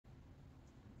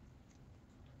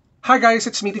Hi guys,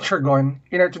 it's me Teacher Gon.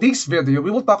 In our today's video, we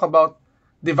will talk about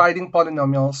dividing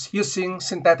polynomials using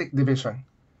synthetic division.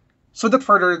 So without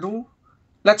further ado,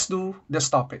 let's do this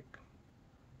topic.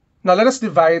 Now let us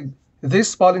divide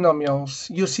these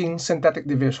polynomials using synthetic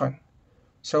division.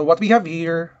 So what we have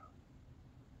here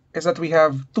is that we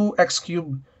have 2x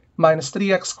cubed minus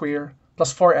 3x squared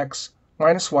plus 4x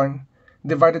minus 1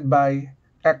 divided by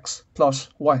x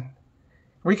plus 1.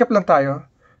 Recap lang tayo.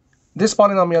 This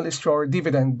polynomial is your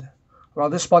dividend, while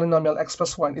this polynomial x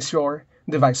plus 1 is your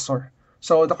divisor.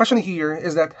 So the question here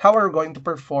is that how are we going to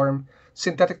perform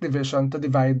synthetic division to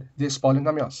divide these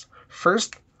polynomials?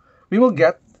 First, we will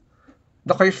get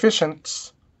the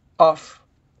coefficients of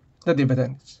the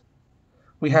dividends.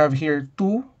 We have here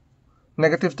 2,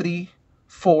 negative 3,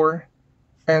 4,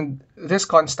 and this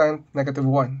constant, negative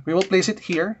 1. We will place it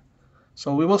here.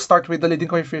 So we will start with the leading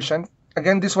coefficient.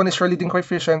 Again, this one is your leading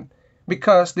coefficient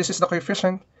because this is the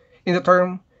coefficient in the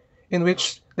term in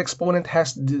which the exponent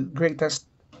has the greatest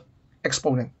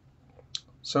exponent.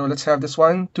 So let's have this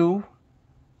one, 2,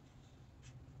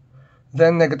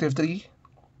 then negative 3.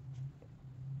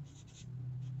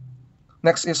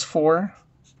 Next is 4,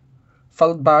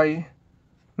 followed by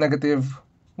negative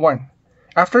 1.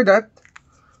 After that,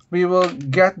 we will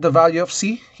get the value of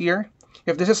c here.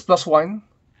 If this is plus 1,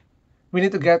 we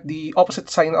need to get the opposite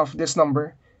sign of this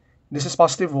number. This is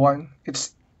positive 1.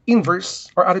 Its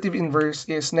inverse or additive inverse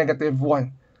is negative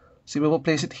 1. So we will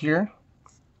place it here.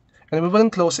 And we will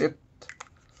enclose it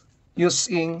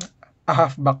using a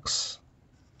half box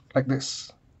like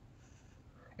this.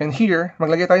 And here,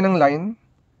 maglagay tayo ng line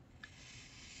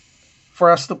for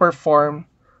us to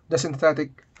perform the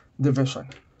synthetic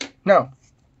division. Now,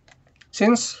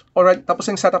 since already tapos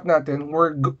yung setup natin,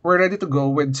 we're ready to go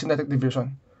with synthetic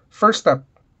division. First step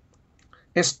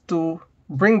is to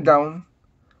bring down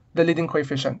the leading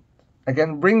coefficient.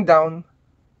 Again, bring down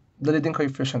the leading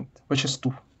coefficient, which is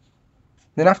 2.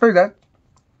 Then after that,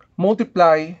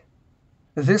 multiply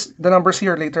the numbers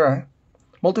here later.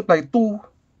 Multiply 2.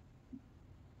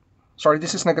 Sorry,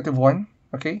 this is negative 1.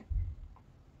 Okay?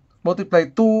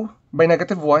 Multiply 2 by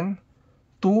negative 1.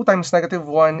 2 times negative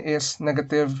 1 is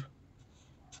negative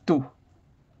 2.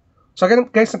 So again,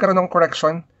 guys, nagkaroon ng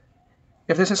correction.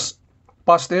 If this is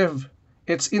positive,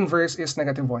 its inverse is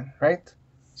negative 1, right?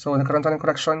 So nagkaroon tayo ng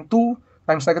correction. 2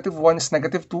 times negative 1 is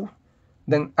negative 2.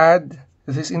 Then add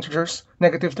these integers.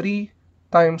 Negative 3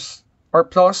 times or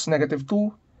plus negative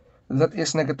 2, that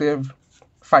is negative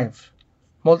 5.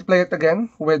 Multiply it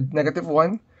again with negative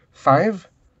 1. 5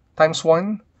 times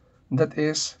 1, that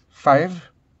is 5.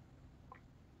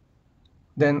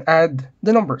 Then add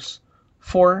the numbers.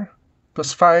 4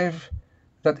 plus 5,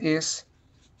 that is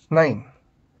 9.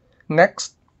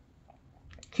 Next,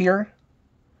 here,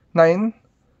 9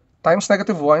 times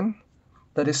negative 1,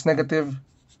 that is negative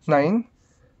 9.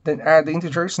 Then add the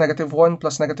integers, negative 1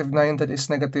 plus negative 9, that is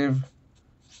negative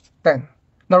 10.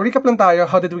 Now, recap lang tayo,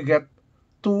 how did we get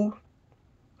to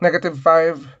negative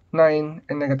 5, 9,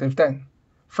 and negative 10?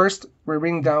 First, we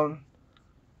bring down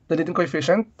the leading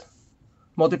coefficient,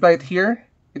 multiply it here,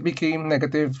 it became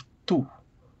negative 2.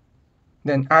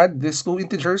 Then add these two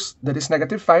integers, that is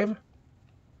negative 5.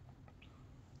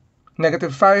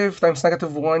 Negative 5 times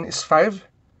negative 1 is 5.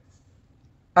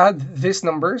 Add these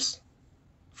numbers.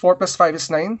 4 plus 5 is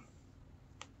 9.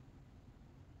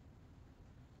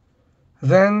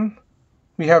 Then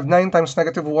we have 9 times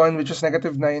negative 1, which is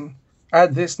negative 9.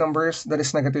 Add these numbers, that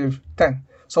is negative 10.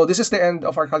 So this is the end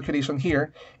of our calculation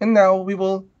here. And now we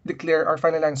will declare our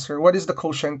final answer. What is the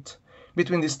quotient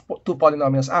between these two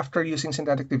polynomials after using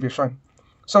synthetic division?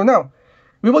 So now,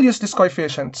 we will use these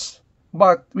coefficients,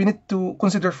 but we need to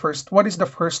consider first what is the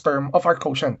first term of our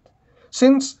quotient.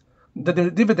 Since the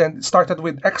dividend started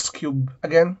with x cubed,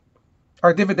 again,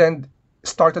 our dividend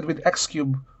started with x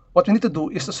cubed, what we need to do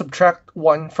is to subtract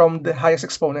 1 from the highest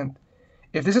exponent.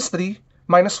 If this is 3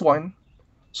 minus 1,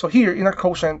 so here in our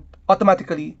quotient,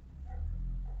 automatically,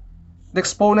 the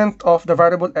exponent of the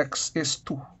variable x is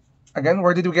 2. Again,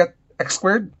 where did we get x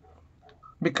squared?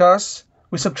 Because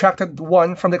we subtracted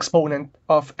 1 from the exponent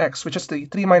of x, which is 3.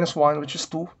 3 minus 1, which is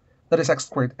 2. That is x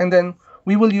squared. And then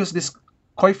we will use this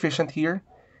coefficient here,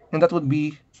 and that would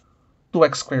be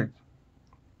 2x squared.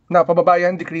 Now, pababa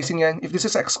yan, decreasing yan. If this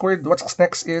is x squared, what's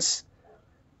next is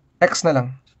x na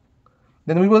lang.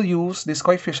 Then we will use this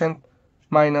coefficient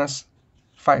minus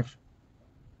 5.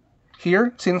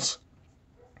 Here, since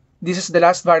this is the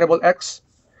last variable x,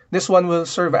 this one will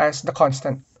serve as the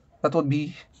constant. That would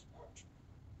be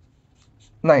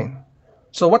 9.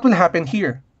 So what will happen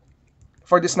here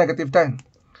for this negative 10?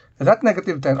 That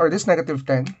negative 10 or this negative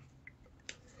 10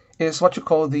 is what you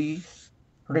call the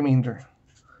remainder.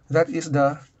 That is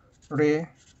the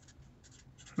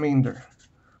remainder.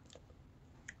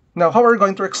 Now, how are we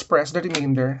going to express the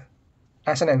remainder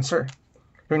as an answer?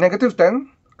 Your negative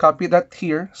 10, copy that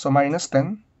here, so minus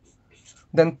 10.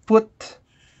 Then put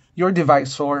your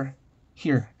divisor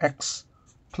here, x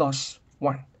plus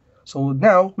 1. So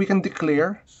now we can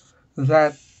declare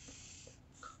that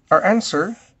our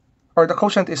answer, or the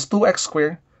quotient, is 2x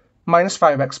squared minus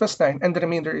 5x plus 9, and the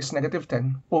remainder is negative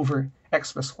 10 over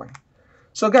x plus 1.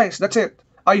 So guys, that's it.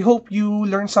 I hope you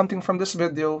learned something from this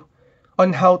video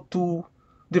on how to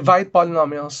divide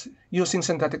polynomials using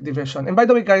synthetic division. And by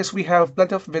the way guys, we have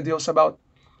plenty of videos about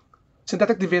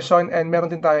synthetic division, and meron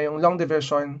din tayong long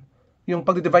division, yung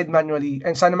pag-divide manually,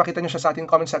 and sana makita nyo siya sa ating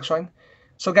comment section.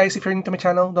 So guys, if you're new to my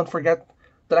channel, don't forget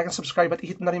to like and subscribe at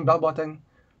i-hit na rin bell button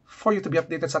for you to be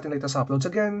updated sa ating latest uploads.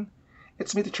 Again,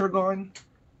 it's me, Teacher Gon.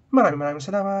 Maraming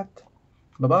salamat.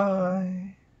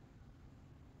 Bye-bye!